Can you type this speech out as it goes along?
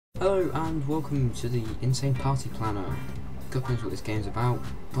Hello and welcome to the Insane Party Planner. God knows what this game's about,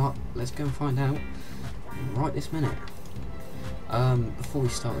 but let's go and find out right this minute. Before we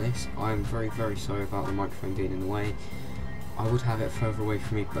start this, I'm very sorry about the microphone being in the way. I would have it further away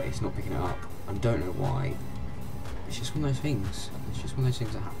from me, but it's not picking it up. I don't know why. It's just one of those things. It's just one of those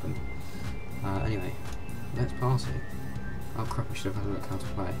things that happen. Anyway, let's party. Oh crap, I should have had a look how to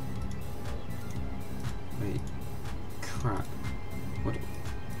play. Wait. Crap. What do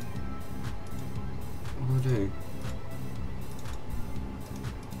I do?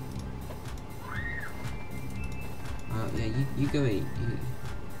 Yeah, you go eat.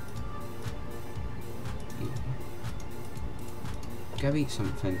 You go eat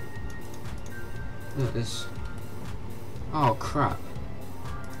something. Look, there's... Oh crap.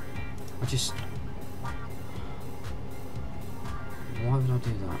 Why would I do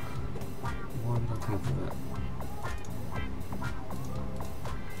that? Why would I come up with it?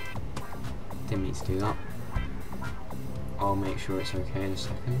 Didn't need to do that. I'll make sure it's okay in a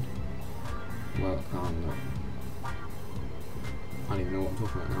second. Well, oh no. I don't even know what I'm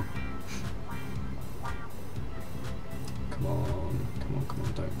talking about now. Come on,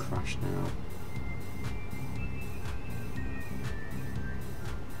 don't crash now.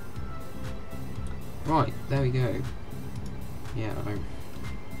 Right, there we go. Yeah, I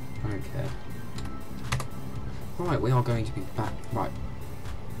don't care. Right, we are going to be back. Right,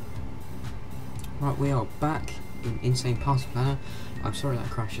 we are back in Insane Party Planner. I'm sorry that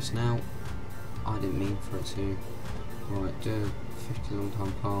crashed just now. I didn't mean for it to. Right, do 50 long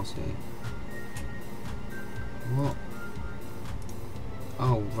time party. What?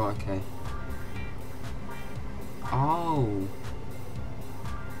 Oh, right, okay. Oh!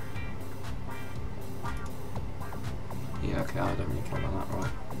 Yeah, okay, I don't really care about that,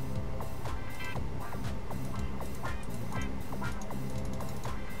 right.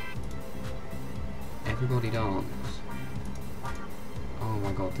 Everybody dance. Oh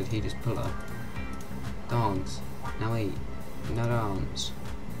my god, did he just pull her? Dance. Now eat. Now dance.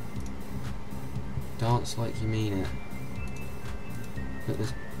 Dance like you mean it. Look,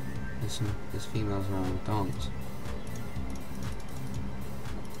 there's females around. Dance.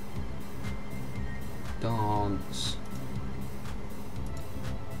 Dance.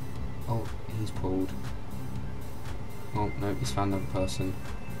 Oh, he's pulled. Oh no, he's found another person.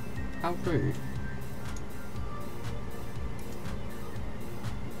 How rude.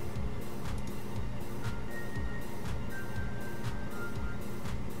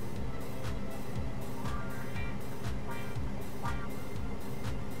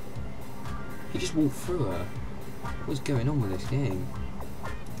 He just walked through her. What's going on with this game?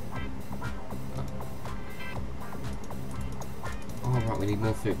 Oh right, we need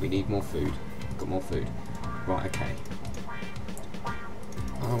more food. We've got more food. Right, okay. I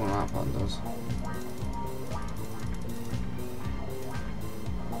don't know what that button does.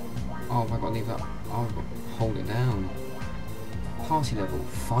 Oh, have I got to leave that? Oh, I've got to hold it down. Party level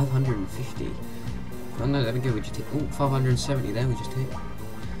 550. Oh no, there we go. We just hit. Oh, 570. There we just hit.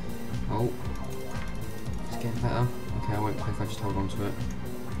 Oh. Getting better. Okay, I won't play if I just hold on to it.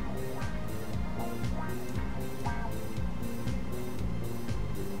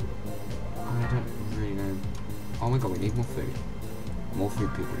 I don't really know. Oh my god, we need more food. More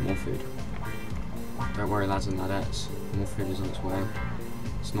food, people, more food. Don't worry, lads and ladettes. More food is on its way.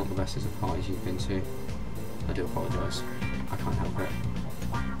 It's not the best of parties you've been to. I do apologise. I can't help it.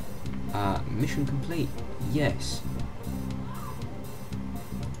 Mission complete. Yes.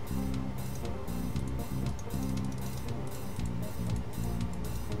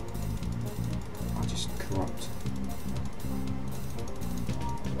 Corrupt.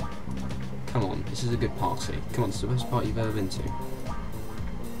 Come on, this is a good party. Come on, it's the best party you've ever been to.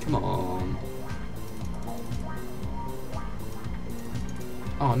 Come on.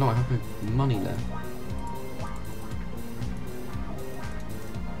 Oh no, I have no money left.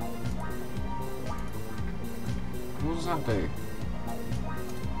 What does that do?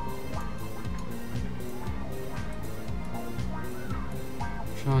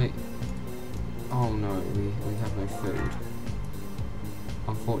 Should I... Oh no, we have no food.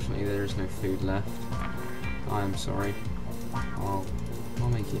 Unfortunately, there is no food left. I am sorry. I'll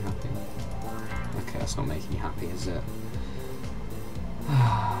make you happy. Okay, that's not making you happy, is it?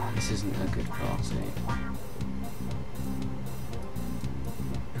 This isn't a good party.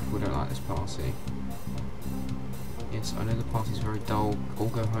 We don't like this party. Yes, I know the party's very dull. All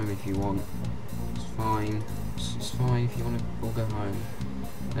go home if you want. It's fine. It's fine if you want to all go home.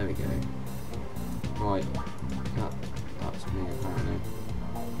 There we go. Right, that's me apparently.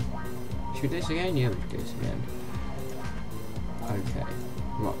 Should we do this again? Yeah, we should do this again. Okay.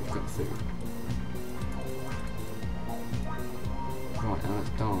 Right, we've got food. Right, now let's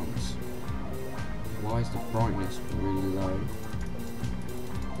dance. Why is the brightness really low?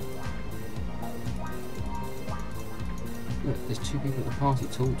 Look, there's two people at the party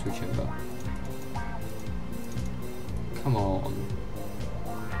talk to each other. Come on.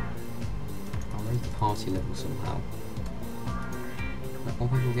 I'll raise the party level somehow. More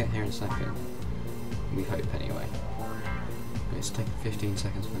people will get here in a second. We hope anyway. But it's taken 15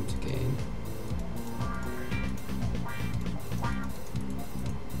 seconds for them to get in.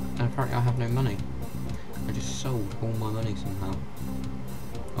 And apparently I have no money. I just sold all my money somehow.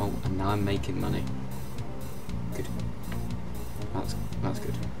 Oh, and now I'm making money. Good. That's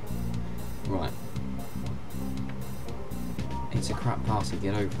good. Right. It's a crap party,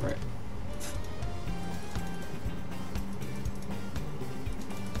 get over it.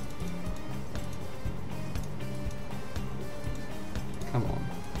 Come on.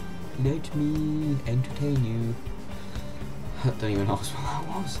 Let me entertain you. I don't even ask what that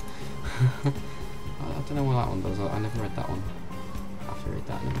was. I don't know what that one does. I never read that one. I'll have to read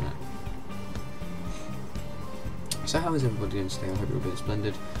that in a minute. So how is everybody doing today? I hope you're all doing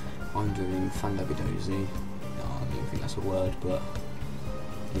splendid. I'm doing fandabidozy. I don't even think that's a word, but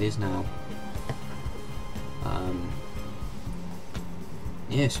it is now.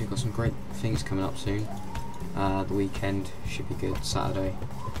 Yeah, so we've got some great things coming up soon. The weekend should be good. Saturday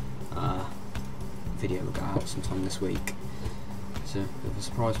video will go out sometime this week. It's a bit of a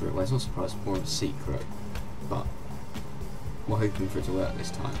surprise for it. Well, it's not a surprise, it's more of a secret, but we're hoping for it to work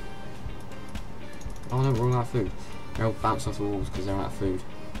this time. Oh no, we're all out of food. They're all bouncing off the walls because they're out of food.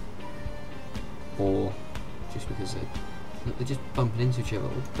 Or just because they're just bumping into each other.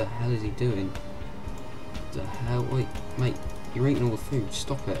 What the hell is he doing? What the hell? Wait, mate, you're eating all the food.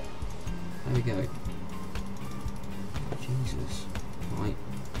 Stop it. There we go. Jesus. Right.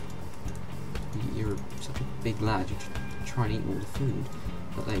 You're such a big lad. You try and eat all the food.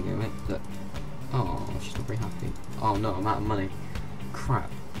 But there you go, mate. Look. Oh, she's not very happy. Oh no, I'm out of money.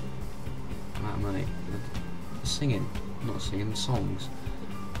 Crap. I'm out of money. Singing. Not singing, the songs.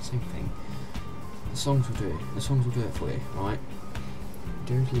 Same thing. The songs will do it. The songs will do it for you, right?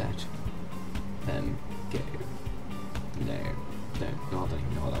 Don't let them go. No. No, I don't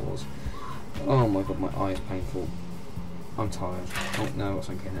even know what that was. Oh my god, my eye is painful. I'm tired. Oh no, what's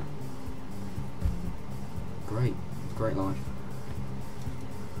okay now? Great. Great life.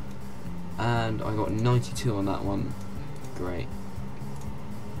 And I got 92 on that one. Great.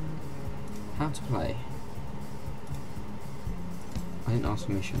 How to play? I didn't ask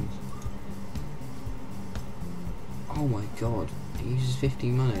for missions. Oh my god, it uses 50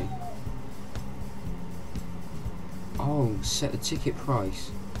 money. Oh, set the ticket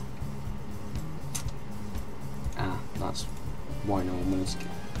price. Ah, that's why no one wants to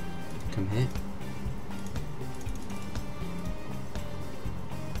come here.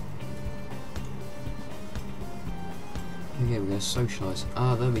 Okay, we're going to socialise.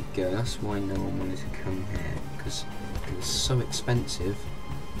 Ah, there we go, that's why no one wanted to come here. Because it was so expensive.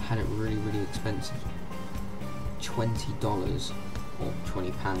 I had it really, really expensive. $20 or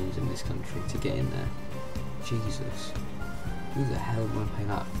 £20 in this country to get in there. Jesus. Who the hell would want to pay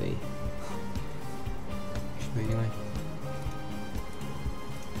that fee? Should we anyway?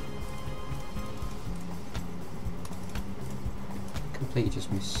 Completely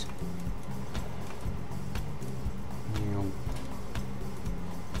just miss.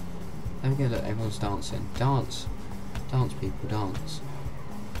 There we go, look, everyone's dancing. Dance! Dance, people, dance.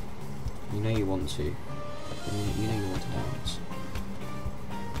 You know you want to. You know you want to dance.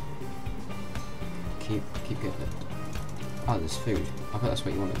 Keep getting it. Oh, there's food. I bet that's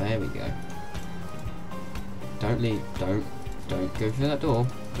what you wanted. There we go. Don't leave. Don't go through that door.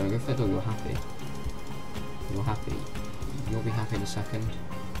 Don't go through that door. You're happy. You're happy. You'll be happy in a second.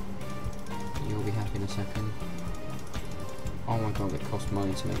 You'll be happy in a second. Oh my god, it costs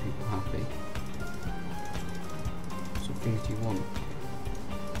money to make people happy. What sort of things do you want?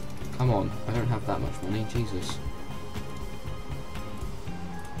 Come on, I don't have that much money, Jesus.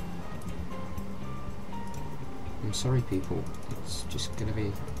 I'm sorry people, it's just gonna be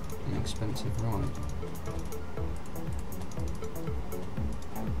an expensive ride.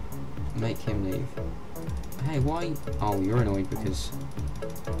 Make him leave. Hey, why? Oh, you're annoyed because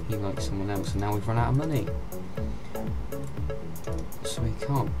he likes someone else and now we've run out of money. So we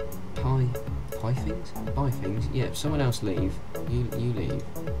can't buy things? Buy things? Yeah, if someone else leave, you leave.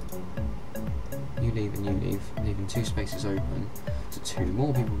 You leave and you leave, leaving 2 spaces open so 2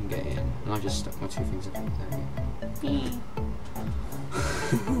 more people can get in. And I just stuck my 2 things in there.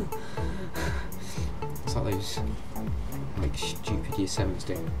 It's like those like stupid year 7s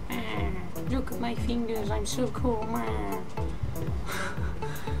do. Look at my fingers, I'm so cool.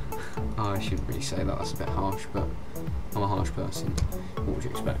 Oh, I shouldn't really say that, that's a bit harsh, but I'm a harsh person. What would you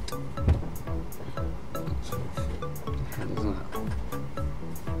expect? Isn't it?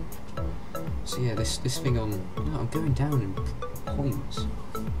 So yeah, this thing on... No, I'm going down in points.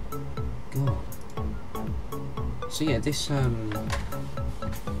 God. So yeah, this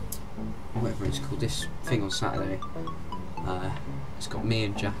whatever it's called, this thing on Saturday, it's got me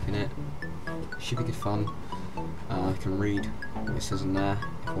and Jack in it. Should be good fun. I can read what it says in there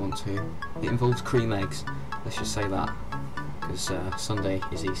if I want to. It involves cream eggs, let's just say that, because Sunday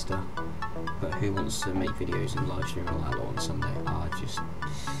is Easter, but who wants to make videos and live stream all that on Sunday? Just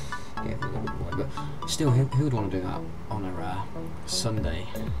yeah, a little bit boy. But still, who would want to do that on a Sunday?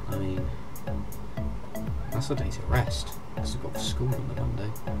 I mean, that's the day to rest, because I've got school on the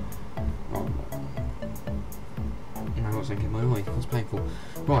Monday. Oh, I got something in my eye, that's painful.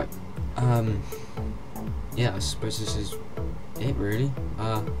 Right, yeah, I suppose this is it really.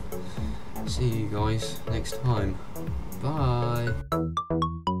 See you guys next time. Bye.